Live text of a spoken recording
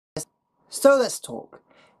So let's talk.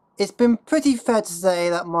 It's been pretty fair to say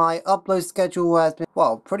that my upload schedule has been,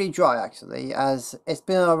 well, pretty dry actually, as it's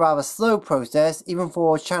been a rather slow process even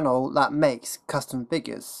for a channel that makes custom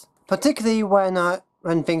figures. Particularly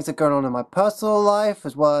when things are going on in my personal life,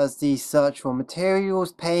 as well as the search for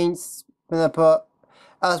materials, paints,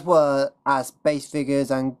 as well as base figures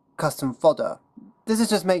and custom fodder. This has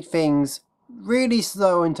just made things really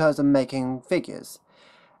slow in terms of making figures.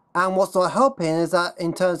 And what's not helping is that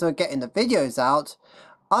in terms of getting the videos out,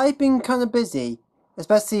 I've been kind of busy,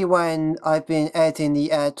 especially when I've been editing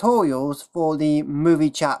the editorials for the Movie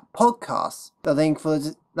Chat podcast. The link for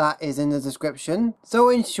that is in the description. So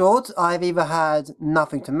in short, I've either had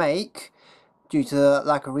nothing to make due to the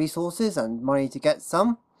lack of resources and money to get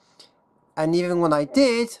some, and even when I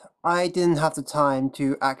did, I didn't have the time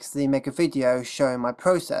to actually make a video showing my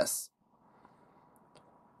process.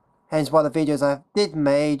 Hence why the videos I did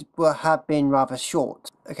made have been rather short.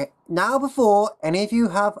 Okay, now before any of you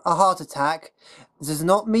have a heart attack, this is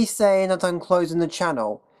not me saying that I'm closing the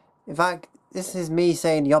channel. In fact, this is me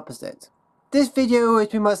saying the opposite. This video is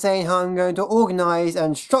pretty much saying how I'm going to organise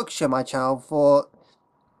and structure my channel for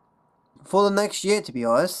the next year, to be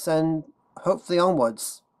honest, and hopefully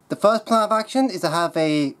onwards. The first plan of action is to have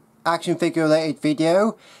a action figure related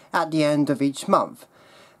video at the end of each month.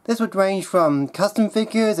 This would range from custom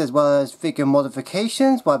figures as well as figure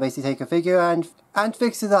modifications, where I basically take a figure and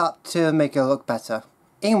fix it up to make it look better.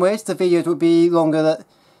 In which the videos would be longer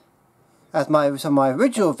as some of my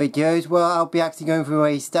original videos, where I'll be actually going through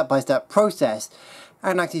a step-by-step process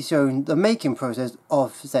and actually showing the making process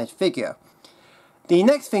of said figure. The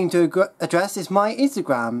next thing to address is my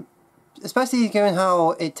Instagram, especially given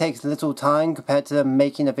how it takes little time compared to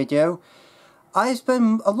making a video. I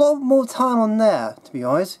spend a lot more time on there, to be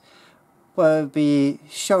honest, whether it be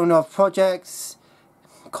showing off projects,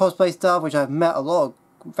 cosplay stuff, which I've met a lot of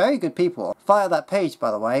very good people via that page, by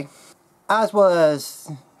the way, as well as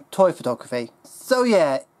toy photography. So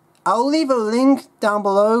yeah, I'll leave a link down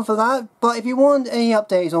below for that, but if you want any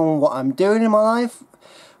updates on what I'm doing in my life,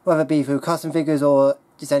 whether it be through custom figures or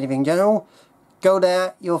just anything in general, go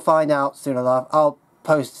there, you'll find out soon enough. I'll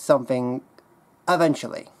post something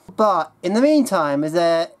eventually. But in the meantime, is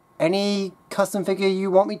there any custom figure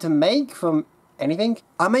you want me to make from anything?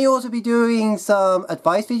 I may also be doing some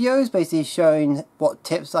advice videos, basically showing what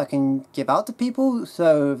tips I can give out to people.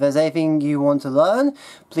 So if there's anything you want to learn,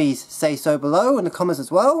 please say so below in the comments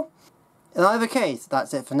as well. In either case,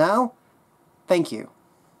 that's it for now. Thank you.